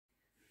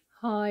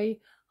Hi,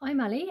 I'm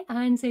Ali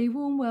and a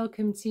warm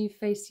welcome to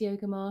Face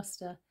Yoga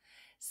Master.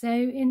 So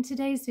in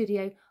today's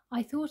video,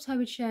 I thought I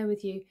would share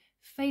with you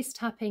face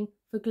tapping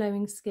for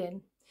glowing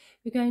skin.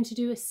 We're going to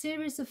do a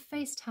series of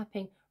face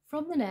tapping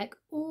from the neck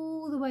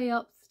all the way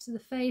up to the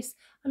face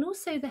and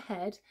also the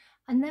head,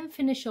 and then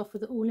finish off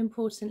with the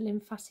all-important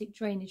lymphatic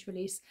drainage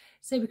release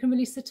so we can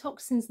release the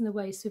toxins in the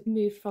waste we've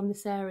moved from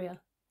this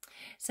area.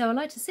 So I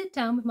like to sit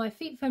down with my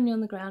feet firmly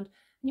on the ground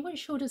and you want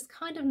your shoulders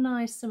kind of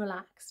nice and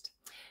relaxed.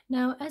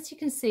 Now, as you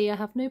can see, I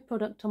have no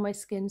product on my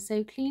skin,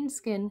 so clean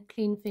skin,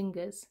 clean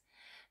fingers.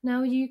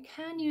 Now, you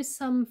can use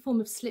some form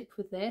of slip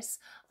with this.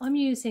 I'm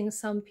using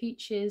some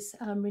Peaches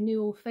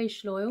Renewal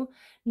Facial Oil,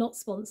 not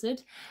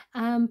sponsored,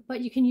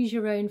 but you can use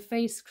your own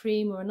face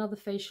cream or another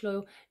facial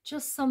oil,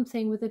 just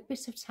something with a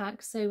bit of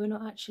tack so we're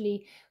not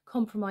actually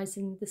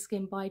compromising the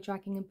skin by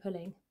dragging and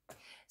pulling.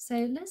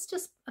 So let's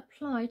just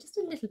apply just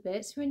a little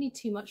bit, we don't need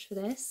too much for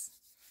this,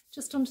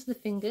 just onto the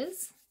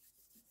fingers.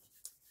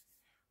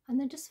 And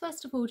then just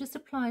first of all, just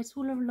apply it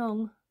all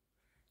along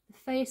the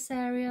face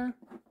area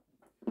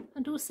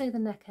and also the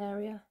neck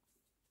area.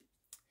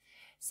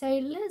 So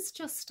let's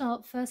just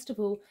start first of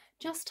all,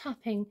 just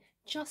tapping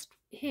just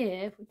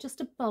here,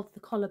 just above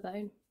the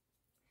collarbone.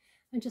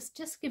 And just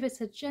give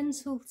it a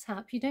gentle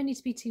tap. You don't need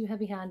to be too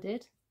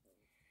heavy-handed.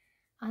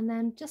 And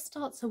then just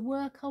start to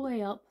work our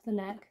way up the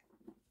neck.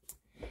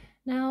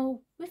 Now,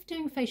 with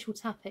doing facial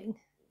tapping,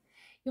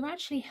 you're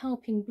actually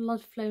helping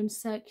blood flow and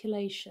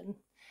circulation.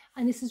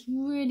 And this is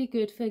really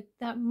good for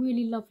that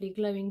really lovely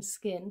glowing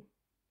skin.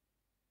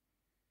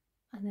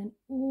 And then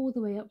all the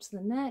way up to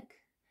the neck.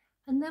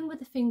 And then with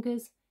the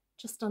fingers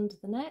just under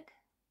the neck.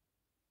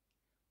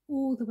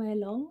 All the way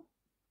along.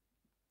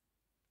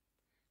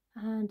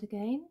 And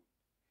again.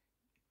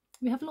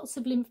 We have lots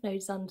of lymph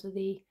nodes under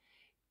the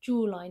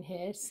jawline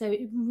here. So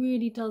it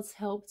really does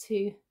help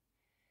to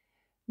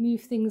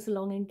move things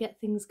along and get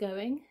things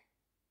going.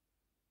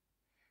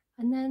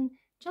 And then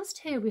just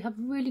here we have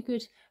a really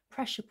good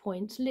pressure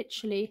point,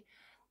 literally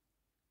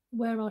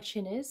where our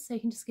chin is, so you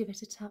can just give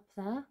it a tap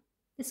there.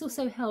 This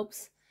also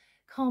helps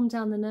calm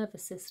down the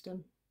nervous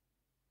system.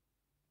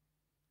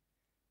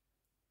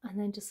 And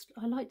then just,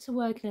 I like to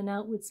work in an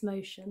outwards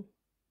motion.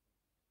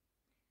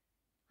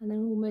 And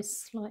then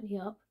almost slightly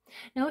up.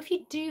 Now if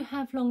you do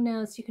have long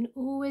nails, you can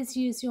always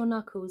use your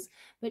knuckles,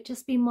 but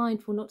just be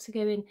mindful not to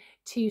go in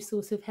too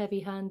sort of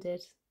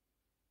heavy-handed.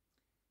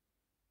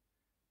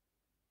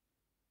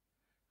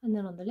 And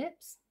then on the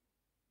lips.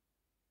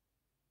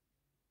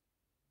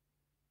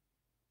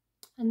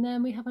 And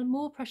then we have a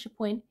more pressure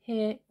point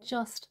here,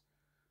 just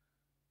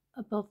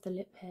above the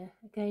lip here.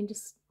 Again,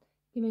 just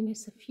giving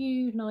us a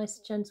few nice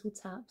gentle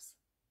taps.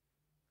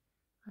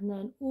 And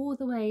then all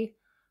the way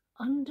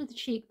under the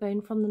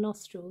cheekbone from the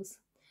nostrils.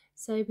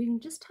 So we can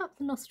just tap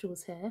the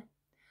nostrils here.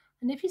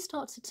 And if you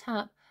start to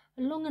tap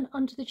along and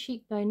under the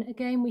cheekbone,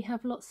 again, we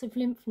have lots of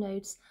lymph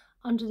nodes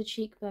under the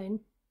cheekbone.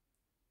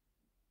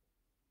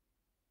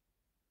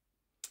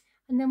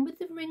 And then with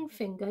the ring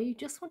finger, you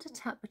just want to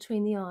tap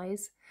between the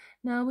eyes.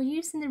 Now we're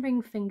using the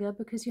ring finger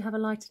because you have a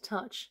lighter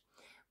touch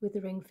with the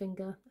ring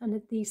finger,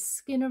 and the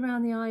skin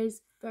around the eye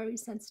is very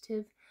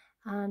sensitive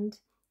and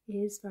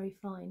is very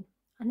fine.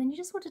 And then you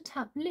just want to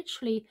tap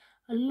literally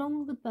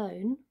along the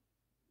bone.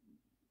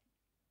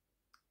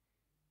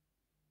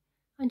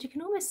 And you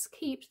can almost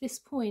keep this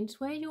point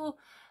where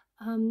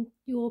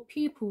your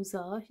pupils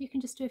are. You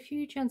can just do a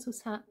few gentle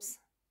taps.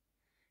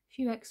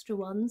 Few extra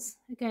ones.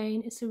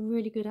 Again, it's a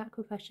really good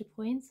acupressure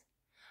point.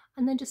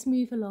 And then just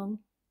move along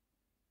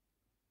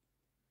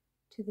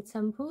to the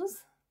temples.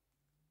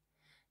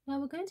 Now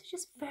we're going to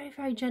just very,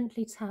 very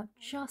gently tap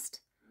just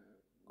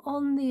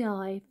on the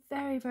eye,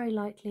 very, very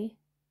lightly.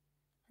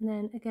 And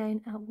then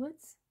again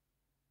outwards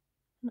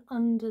and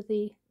under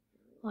the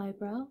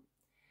eyebrow.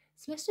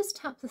 So let's just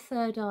tap the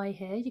third eye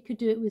here. You could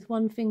do it with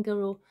one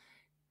finger or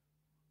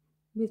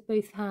with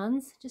both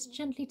hands, just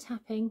gently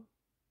tapping.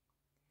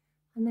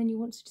 And then you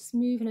want to just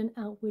move in an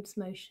outwards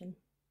motion,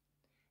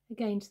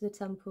 again to the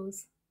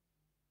temples.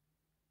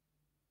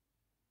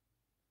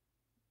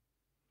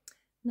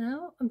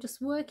 Now I'm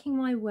just working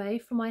my way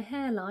from my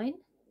hairline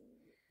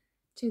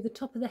to the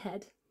top of the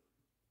head,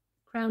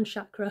 crown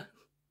chakra.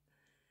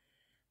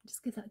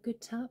 Just give that a good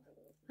tap.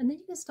 And then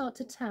you can start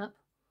to tap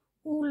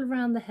all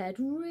around the head,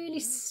 really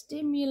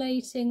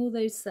stimulating all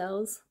those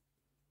cells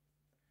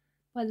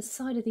by the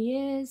side of the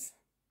ears.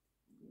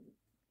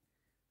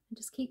 And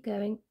just keep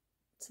going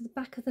to the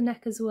back of the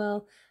neck as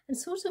well, and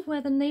sort of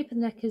where the nape of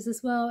the neck is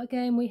as well.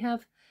 Again, we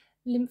have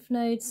lymph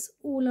nodes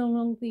all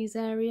along these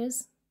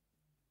areas.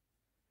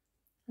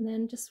 And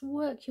then just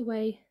work your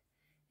way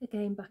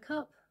again back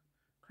up,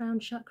 crown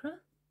chakra.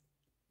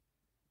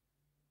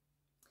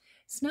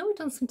 So now we've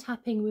done some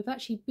tapping, we've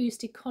actually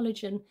boosted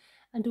collagen,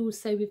 and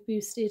also we've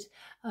boosted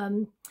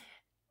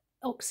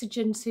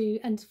oxygen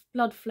and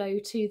blood flow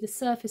to the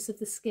surface of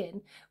the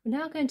skin. We're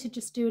now going to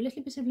just do a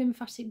little bit of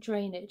lymphatic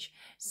drainage.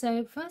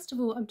 So first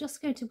of all, I'm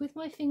just going to, with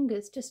my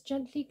fingers, just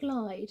gently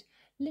glide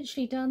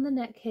literally down the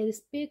neck here,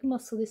 this big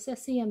muscle, this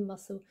SEM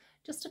muscle,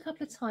 just a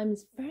couple of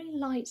times, very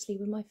lightly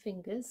with my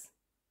fingers.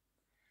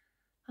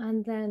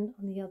 and then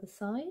on the other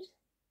side.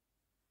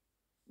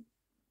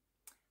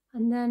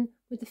 And then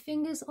with the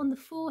fingers on the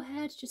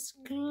forehead, just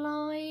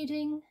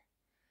gliding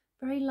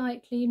very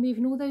lightly,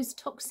 moving all those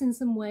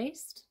toxins and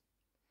waste,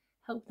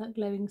 help that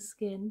glowing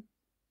skin.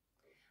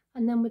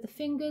 And then with the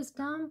fingers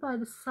down by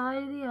the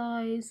side of the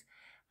eyes,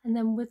 and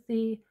then with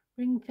the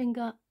ring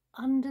finger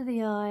under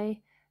the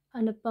eye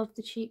and above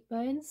the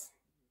cheekbones,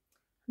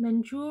 and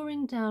then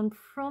drawing down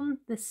from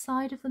the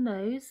side of the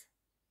nose,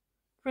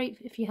 great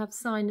if you have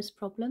sinus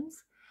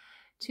problems,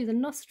 to the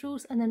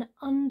nostrils, and then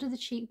under the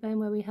cheekbone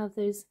where we have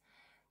those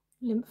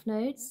lymph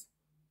nodes,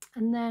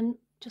 and then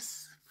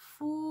just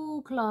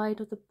full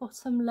glide of the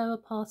bottom lower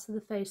part of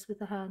the face with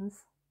the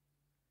hands.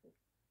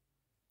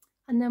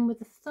 And then with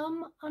the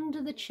thumb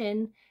under the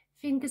chin,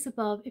 fingers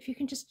above, if you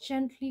can just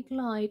gently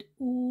glide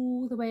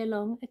all the way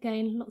along.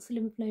 Again, lots of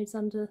lymph nodes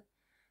under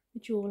the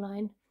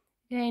jawline.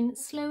 Again,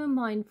 slow and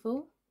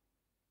mindful.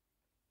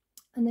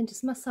 And then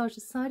just massage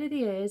the side of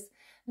the ears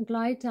and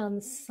glide down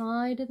the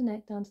side of the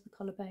neck down to the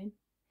collarbone.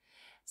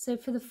 So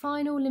for the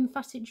final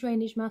lymphatic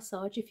drainage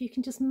massage, if you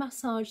can just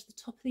massage the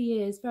top of the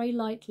ears very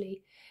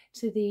lightly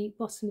to the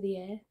bottom of the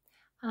ear,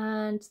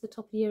 and the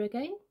top of the ear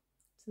again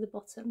to the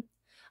bottom.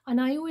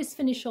 And I always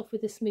finish off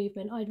with this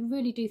movement. I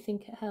really do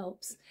think it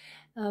helps.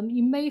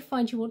 You may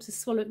find you want to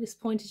swallow at this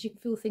point as you can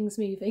feel things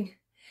moving.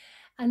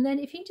 And then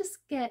if you just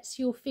get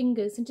your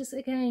fingers and just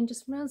again,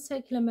 just round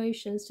circular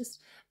motions, just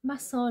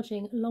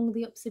massaging along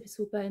the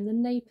occipital bone, the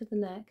nape of the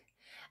neck.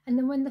 And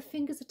then when the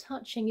fingers are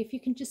touching, if you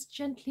can just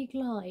gently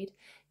glide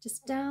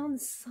just down the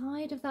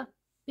side of that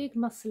big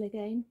muscle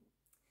again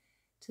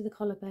to the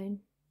collarbone.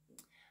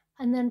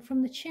 And then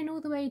from the chin all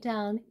the way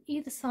down,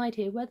 either side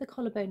here, where the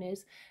collarbone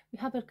is, we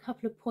have a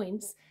couple of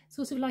points,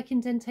 sort of like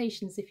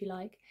indentations, if you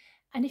like.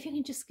 And if you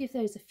can just give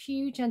those a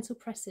few gentle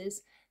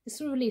presses, this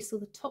will release all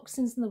the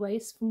toxins in the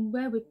waste from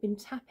where we've been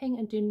tapping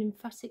and doing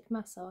lymphatic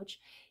massage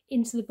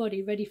into the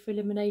body, ready for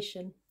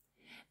elimination.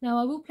 Now,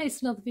 I will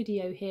place another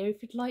video here.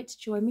 If you'd like to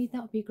join me,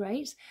 that would be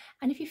great.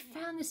 And if you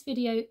found this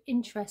video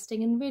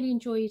interesting and really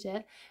enjoyed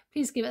it,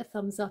 please give it a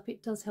thumbs up.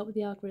 It does help with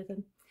the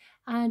algorithm.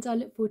 And I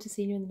look forward to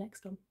seeing you in the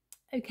next one.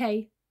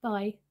 Okay,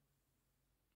 bye.